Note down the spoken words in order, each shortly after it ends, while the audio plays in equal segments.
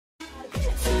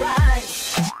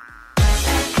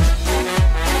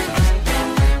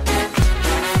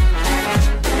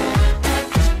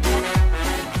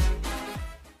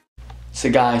So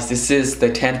guys, this is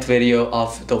the 10th video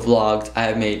of the vlogs. I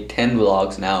have made 10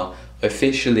 vlogs now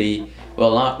officially.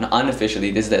 Well, not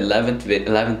unofficially. This is the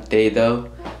 11th day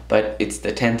though, but it's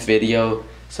the 10th video.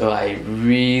 So I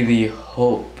really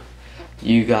hope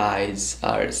you guys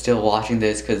are still watching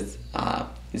this, because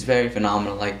it's very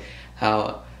phenomenal, like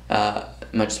how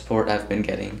much support I've been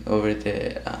getting over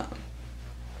the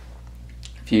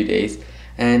few days.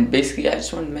 And basically I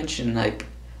just want to mention, like,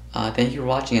 thank you for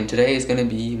watching, and today is gonna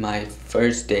be my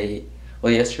first day.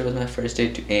 Well, yesterday was my first day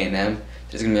to A&M.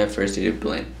 This is gonna be my first day to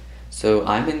Blinn. So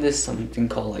I'm in this something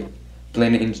called like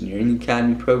Blinn Engineering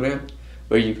Academy program,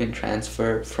 where you can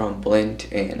transfer from Blinn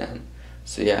to A&M.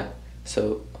 So yeah,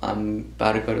 so I'm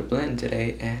about to go to Blinn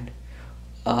today, and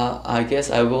I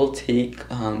guess I will take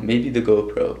maybe the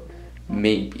GoPro.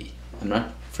 Maybe, I'm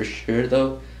not for sure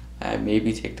though. I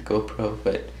maybe take the GoPro,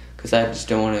 but because I just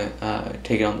don't want to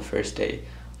take it on the first day.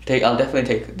 I'll definitely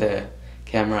take the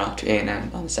camera to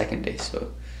A&M on the second day,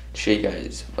 so to show you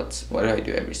guys what do I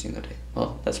do every single day.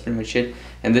 Well, that's pretty much it.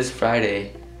 And this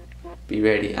Friday, be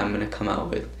ready, I'm gonna come out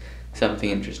with something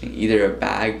interesting, either a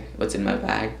bag, what's in my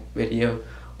bag video,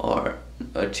 or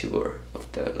a tour of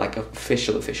the, like,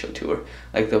 official tour.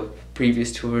 Like the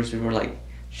previous tours were like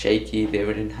shaky, they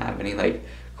didn't have any like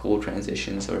cool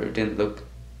transitions, or it didn't look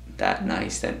that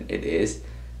nice than it is.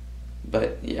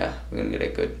 But yeah, we're gonna get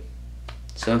it good.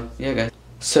 So yeah guys.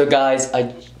 So guys,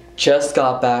 I just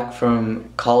got back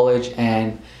from college,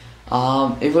 and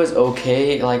it was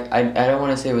okay. Like I don't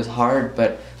want to say it was hard,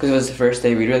 but because it was the first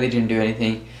day, we really didn't do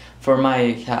anything. For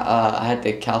my I had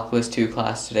the calculus 2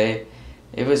 class today.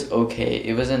 It was okay.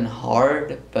 It wasn't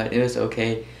hard, but it was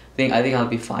okay. I think I'll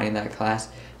be fine in that class.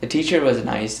 The teacher was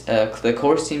nice. The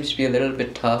course seems to be a little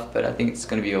bit tough, but I think it's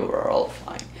gonna be overall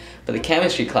fine. But the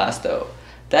chemistry class though,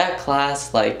 that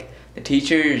class, like, the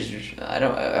teachers,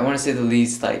 I want to say the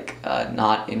least, like,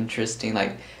 not interesting.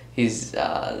 Like, he's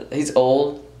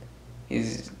old,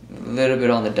 he's a little bit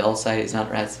on the dull side, he's not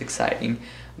as exciting,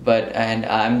 and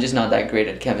I'm just not that great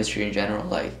at chemistry in general.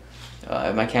 Like,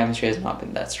 my chemistry has not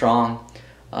been that strong,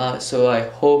 so I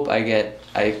hope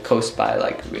I coast by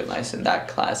like real nice in that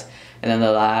class. And then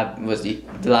the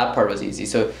lab part was easy.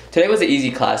 So today was an easy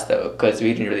class though, because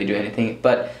we didn't really do anything.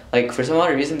 But like for some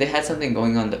odd reason, they had something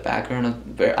going on in the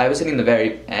background where I was sitting in the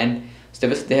very end. So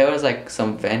there was like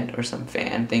some vent or some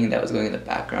fan thing that was going in the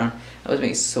background. It was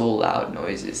making so loud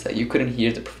noises that you couldn't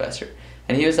hear the professor.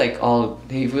 And he was like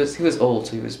he was old,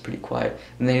 so he was pretty quiet.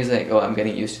 And then he was like, oh, I'm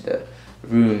getting used to the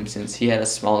room, since he had a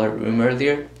smaller room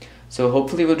earlier. So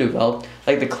hopefully we'll do well.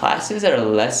 Like the classes are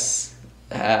less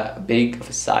big of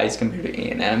a size compared to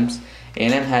A&M's.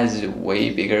 A&M has a way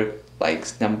bigger like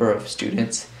number of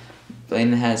students.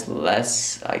 Blinn has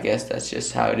less. I guess that's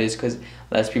just how it is, because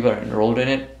less people are enrolled in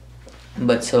it.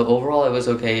 But so overall it was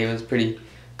okay. It was pretty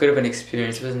good of an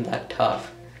experience. It wasn't that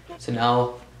tough. So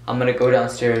now I'm gonna go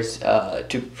downstairs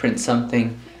to print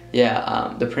something.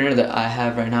 Yeah, the printer that I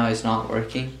have right now is not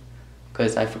working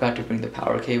because I forgot to bring the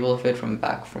power cable of it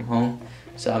back from home.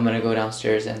 So I'm gonna go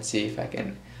downstairs and see if I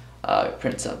can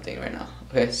print something right now.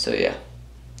 Okay, so yeah,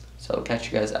 so I'll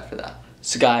catch you guys after that.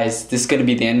 So guys, this is gonna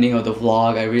be the ending of the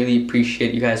vlog. I really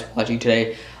appreciate you guys watching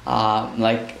today.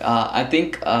 I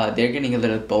think they're getting a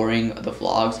little boring, the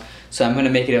vlogs, so I'm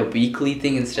gonna make it a weekly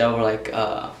thing instead of like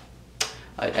an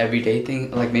everyday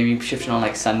thing. Like maybe shift it on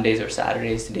like Sundays or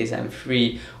Saturdays, the days I'm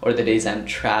free or the days I'm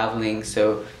traveling,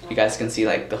 so you guys can see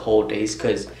like the whole days,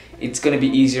 because it's gonna be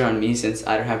easier on me since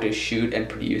I don't have to shoot and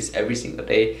produce every single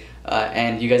day.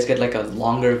 And you guys get like a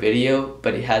longer video,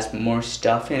 but it has more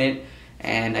stuff in it.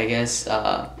 And I guess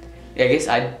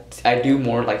I do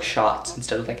more like shots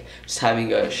instead of like just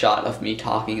having a shot of me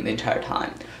talking the entire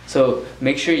time. So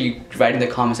make sure you write in the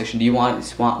comment section, do you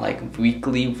want like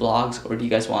weekly vlogs, or do you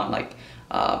guys want like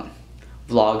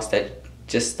vlogs that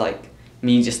just like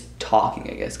me just talking,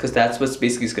 I guess, because that's what's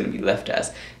basically is going to be left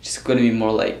as. Just going to be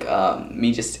more like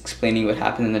me just explaining what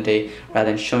happened in the day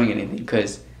rather than showing anything,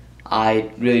 because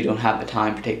I really don't have the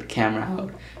time to take the camera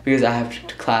out, because I have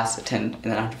to class attend,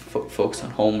 and then I have to focus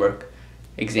on homework,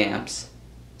 exams,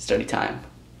 study time.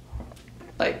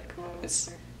 Like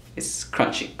it's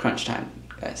crunch time,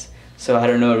 guys. So I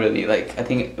don't know really, like I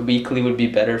think weekly would be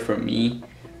better for me.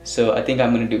 So I think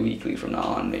I'm gonna do weekly from now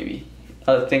on, maybe.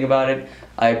 I'll think about it.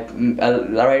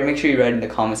 Alright, make sure you write in the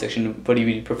comment section what do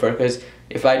you prefer, because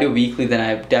if I do weekly, then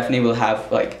I definitely will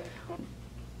have like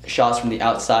shots from the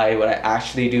outside, what I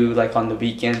actually do like on the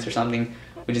weekends or something,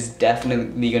 which is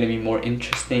definitely going to be more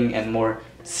interesting and more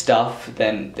stuff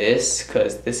than this,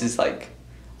 because this is like,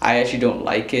 I actually don't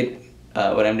like it,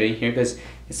 what I'm doing here, because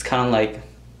it's kind of like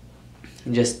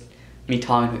just me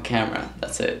talking to the camera,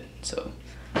 that's it. So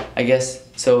I guess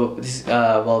so. This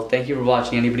well, thank you for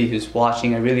watching. Anybody who's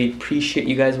watching, I really appreciate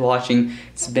you guys watching.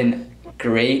 It's been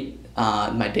great.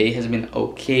 My day has been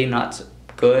okay, not so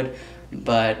good,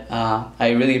 but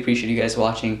I really appreciate you guys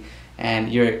watching,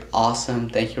 and you're awesome.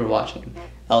 Thank you for watching.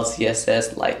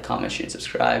 LCSS, like, comment, share, and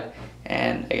subscribe,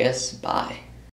 and I guess bye.